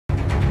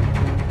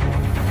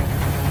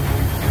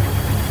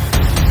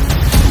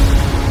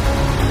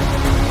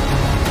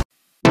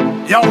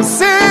Yo,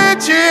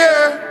 sit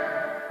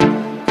here.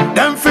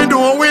 Them fi do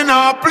we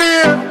not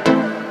play.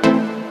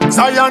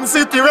 Zion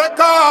City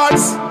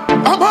Records.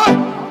 Come on.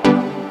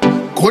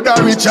 Coulda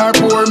rich or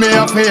poor, me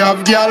a fi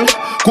have gyal.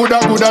 Coulda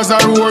good as a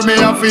roar, me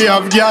a fi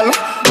have gyal.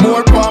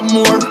 More for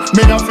more,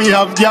 me a fi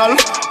have gyal.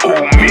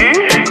 Oh me?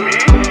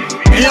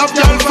 Me have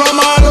gyal from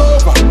all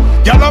over.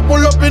 Gyal a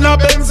pull up in a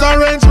Benz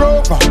and Range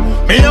Rover.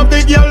 Me have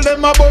the gyal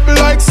them a bubble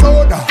like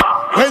soda.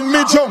 When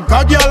me drunk,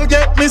 a gyal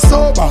get me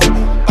sober.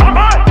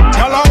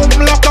 Gyal a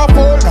open like a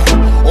folder.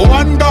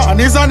 One down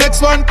is the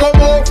next one come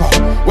over.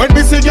 When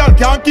me see gyal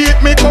can't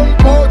keep me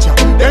composure,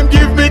 them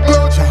give me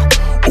closure.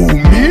 Oh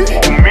me?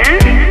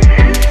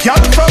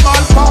 Gyal from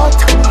All Bout,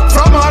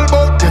 from All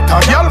Bout. Get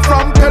a gyal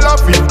from Tel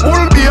Aviv,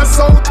 All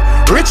Bout.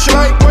 Rich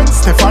like Gwen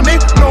Stefani,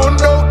 no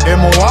doubt.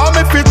 Them want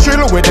me fi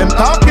chill with them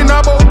talking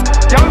about.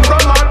 Gyal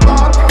from All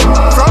Bout,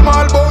 from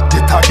All Bout.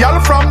 Get a gyal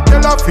from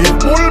Tel Aviv,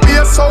 All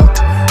Bout.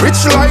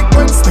 Rich like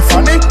Gwen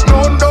Stefani,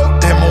 no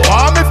doubt. Them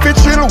want me fi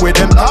chill with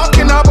them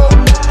talking about.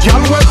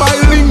 Gyal we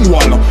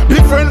bilingual,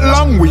 different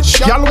language.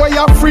 Gyal we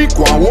a freak,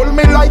 hold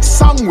me like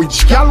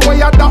sandwich. Gyal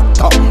we a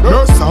doctor,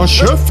 nurse and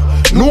chef.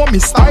 Know me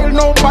style,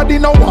 nobody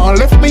no one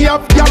left me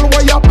up. Gyal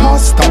we a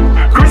pastor,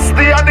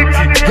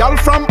 Christianity. Gyal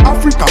from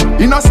Africa,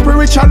 in a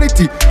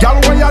spirituality.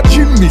 Gyal we a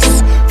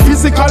gymnast,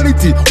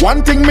 physicality.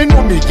 One thing me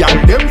know me,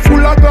 gyal them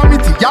full of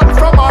gravity. Gyal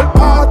from All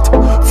Bout,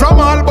 from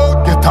All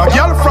Bout. Get a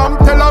gyal from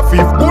Tel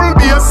Aviv, All Bout.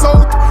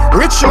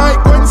 Rich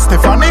like Gwen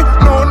Stefani,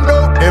 no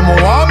doubt. Them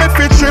want me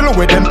fi chill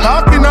with them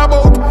talking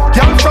about.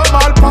 Gyal from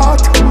All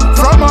Bout,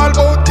 from All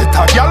Bout. Get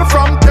a gyal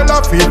from Tel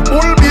Aviv,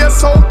 All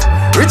Bout.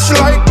 Rich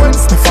like Gwen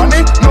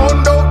Stefani, no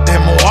doubt.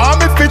 Them want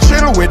me fi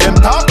chill with them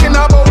talking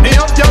about. Me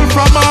have gyal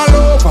from all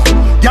over.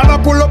 Gyal a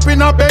pull up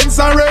in a Benz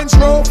and Range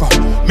Rover.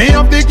 Me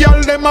have the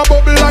gyal them a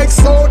bubble like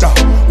soda.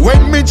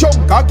 When me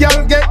drunk, a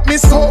gyal get me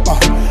sober.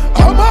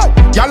 Come on,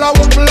 gyal a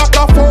open like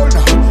a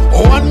folder.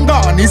 One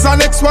gone is the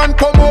next one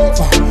come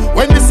over.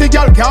 When me see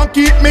gyal can't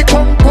keep me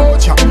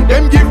composure,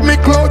 them give me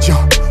closure.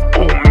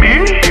 Oh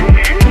me?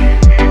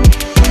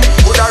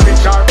 Coulda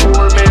rich or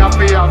poor, me a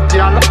fi have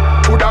gyal.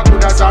 Coulda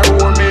good as a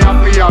roar, me a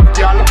fi have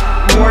gyal.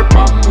 More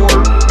for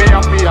more, me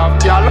a fi have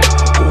gyal.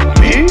 Oh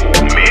me?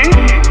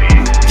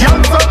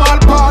 Gyal from All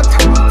Bout,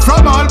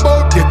 from All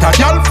Bout. Get a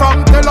gyal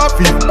from Tel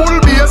Aviv, All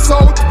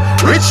Bout.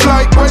 Rich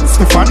like Gwen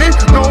Stefani,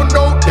 no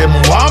doubt. Them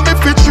want me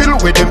fi chill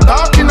with them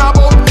talking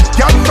about.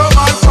 Gyal from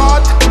All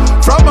Bout,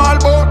 from All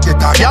Bout.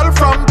 Get a gyal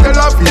from Tel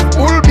Aviv,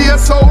 All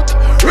Bout.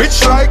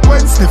 Rich like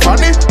Gwen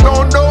Stefani, no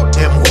doubt.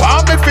 Them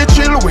want me fi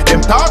chill with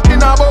them talking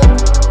about.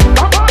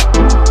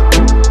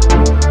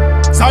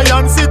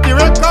 Zion City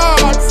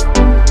Records.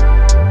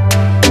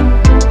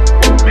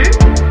 We're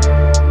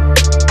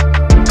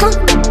good.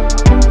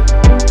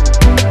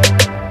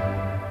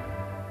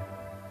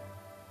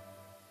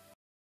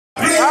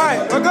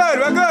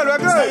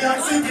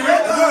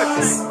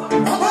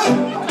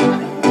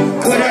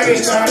 Coulda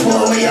rich or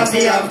poor, we a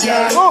fi have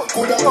gyal.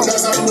 Coulda good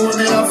as a roar,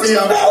 me a fi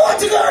have. Now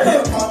what you gonna do?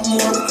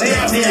 Me a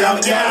fi have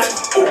gyal.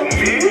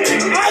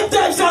 I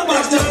tell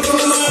somebody.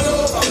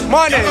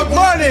 Money.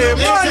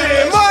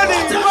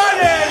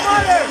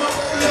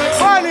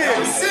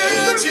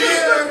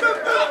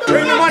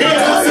 Bring the money.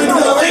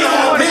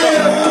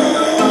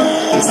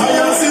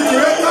 Zion City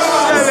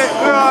Records.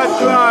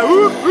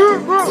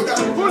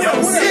 Pull it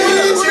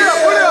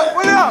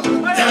up.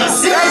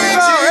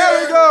 Here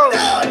we go.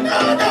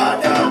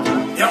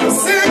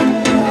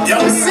 Yo,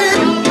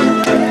 sing.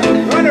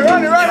 Run it.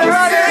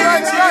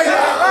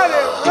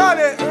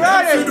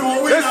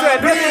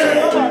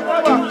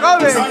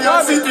 Listen. Zion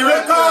City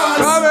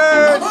Records.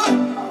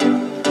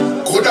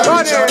 Coulda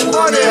rich or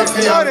poor, me a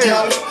fi have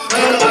gyal.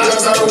 Coulda good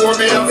as a roar,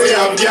 me a fi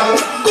have gyal.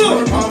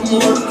 More for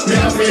more, me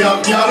a fi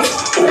have gyal.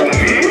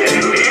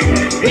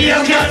 Me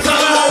have gyal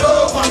from all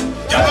over.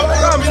 Gyal a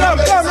pull up in a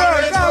Benz and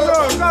Range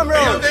Rover. Me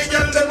have the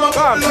gyal them a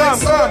bubble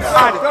like soda.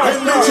 When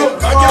me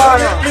drunk, a gyal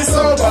get me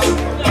sober.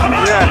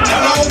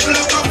 Gyal a open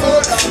up a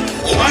folder.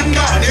 One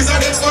gone is the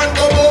next one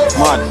come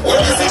over. When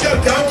me see gyal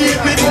can't keep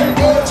me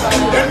composure,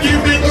 them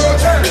give me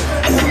closure.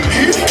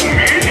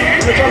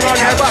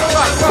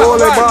 All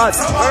Bout.